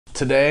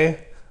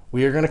Today,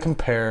 we are gonna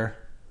compare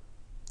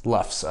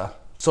Lefse.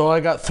 So I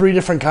got 3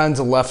 different kinds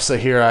of Lefse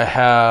here. I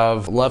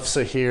have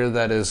Lefse here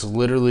that is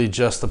literally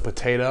just a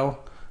potato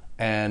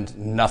and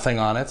nothing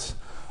on it.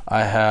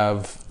 I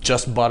have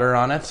just butter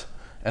on it,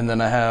 and then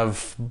I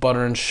have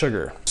butter and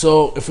sugar.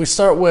 So if we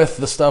start with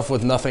the stuff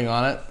with nothing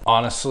on it,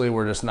 honestly,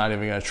 we're just not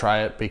even gonna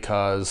try it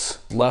because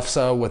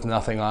Lefse with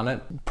nothing on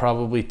it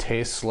probably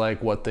tastes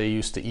like what they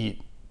used to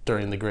eat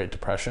during the Great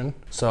Depression.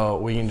 So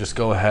we can just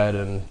go ahead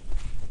and...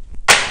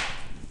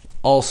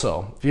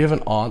 Also, if you have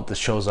an aunt that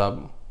shows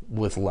up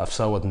with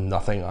Lefse with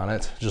nothing on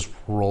it, just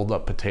rolled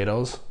up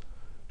potatoes,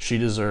 she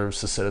deserves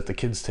to sit at the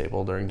kids'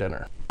 table during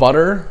dinner.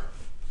 Butter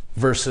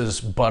versus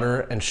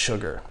butter and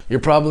sugar. You're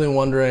probably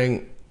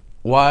wondering,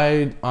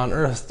 why on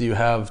earth do you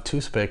have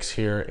toothpicks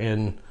here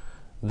in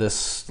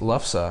this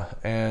Lefse?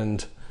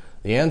 And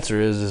the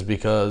answer is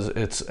because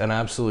it's an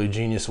absolutely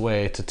genius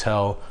way to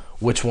tell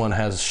which one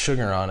has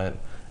sugar on it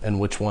and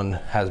which one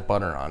has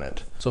butter on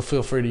it. So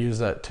feel free to use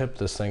that tip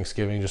this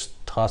Thanksgiving. Just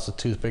toss a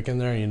toothpick in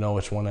there and you know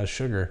which one has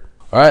sugar.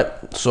 All right,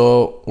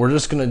 so we're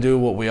just gonna do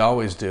what we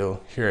always do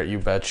here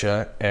at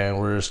Betcha, and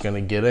we're just gonna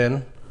get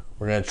in,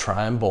 we're gonna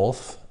try them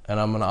both, and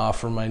I'm gonna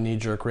offer my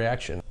knee-jerk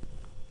reaction.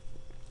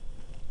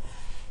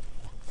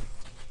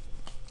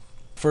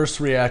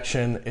 First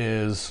reaction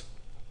is,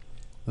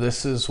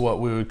 this is what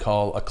we would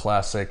call a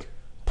classic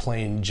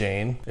plain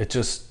Jane. It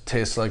just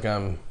tastes like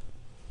I'm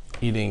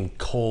eating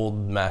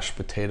cold mashed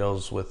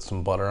potatoes with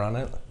some butter on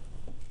it.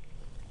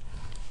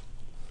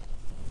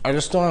 I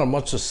just don't have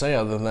much to say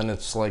other than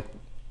it's like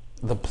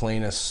the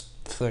plainest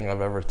thing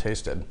I've ever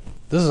tasted.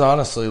 This is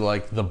honestly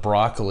like the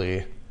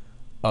broccoli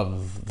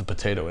of the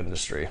potato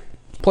industry.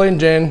 Plain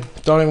Jane,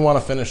 don't even want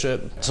to finish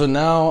it. So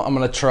now I'm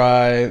gonna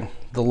try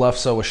the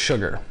Lefse with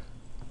sugar.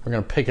 We're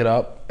gonna pick it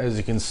up, as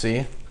you can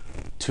see,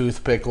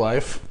 toothpick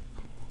life,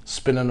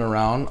 spinning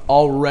around.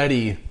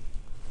 Already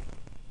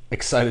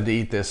excited to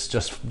eat this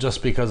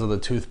just because of the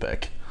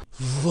toothpick.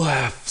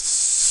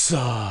 Lefse.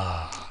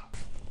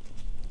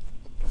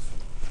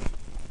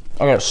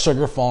 I got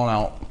sugar falling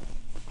out.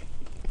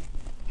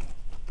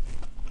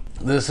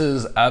 This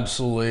is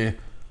absolutely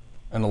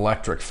an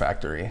electric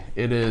factory.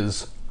 It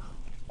is,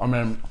 I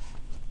mean,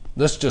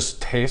 this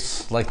just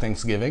tastes like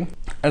Thanksgiving,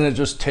 and it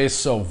just tastes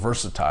so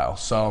versatile.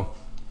 So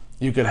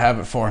you could have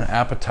it for an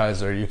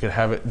appetizer, you could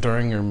have it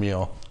during your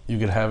meal, you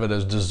could have it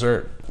as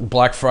dessert.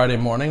 Black Friday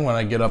morning when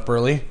I get up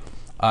early,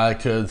 I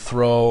could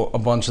throw a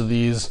bunch of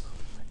these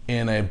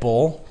in a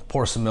bowl,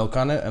 pour some milk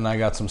on it, and I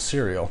got some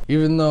cereal.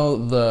 Even though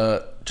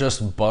the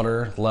just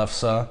butter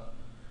Lefse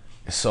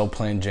is so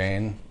plain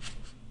Jane,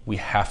 we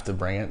have to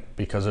bring it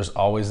because there's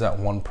always that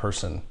one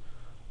person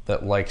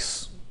that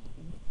likes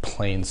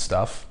plain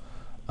stuff.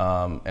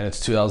 And it's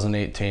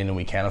 2018 and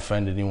we can't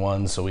offend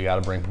anyone, so we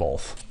gotta bring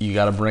both. You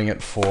gotta bring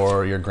it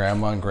for your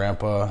grandma and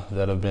grandpa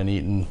that have been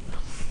eating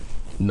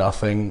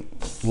nothing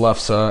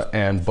Lefse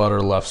and butter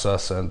Lefse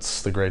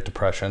since the Great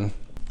Depression.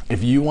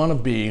 If you wanna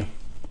be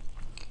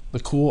the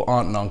cool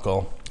aunt and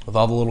uncle with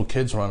all the little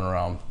kids running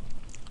around,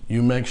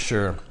 you make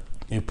sure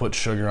you put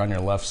sugar on your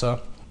Lefse,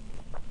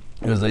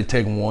 because they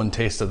take one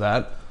taste of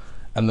that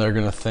and they're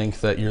gonna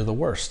think that you're the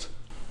worst.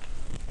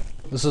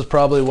 This is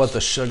probably what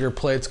the sugar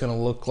plate's gonna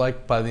look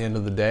like by the end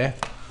of the day.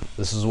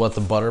 This is what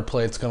the butter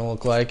plate's gonna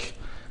look like.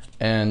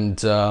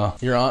 And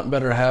your aunt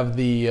better have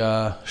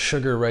the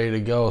sugar ready to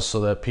go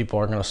so that people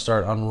are gonna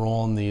start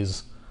unrolling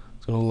these.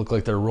 It's gonna look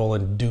like they're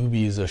rolling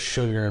doobies of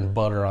sugar and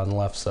butter on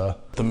Lefse.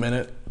 The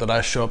minute that I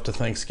show up to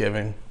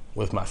Thanksgiving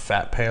with my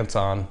fat pants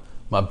on,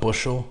 my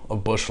bushel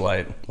of Busch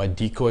Light, my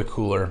decoy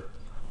cooler,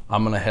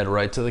 I'm gonna head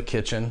right to the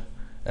kitchen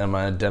and I'm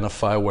gonna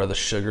identify where the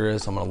sugar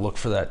is. I'm gonna look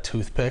for that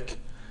toothpick,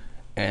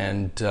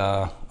 and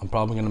I'm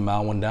probably gonna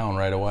mow one down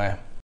right away.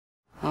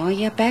 Oh,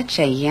 you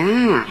betcha,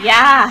 yeah.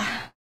 Yeah.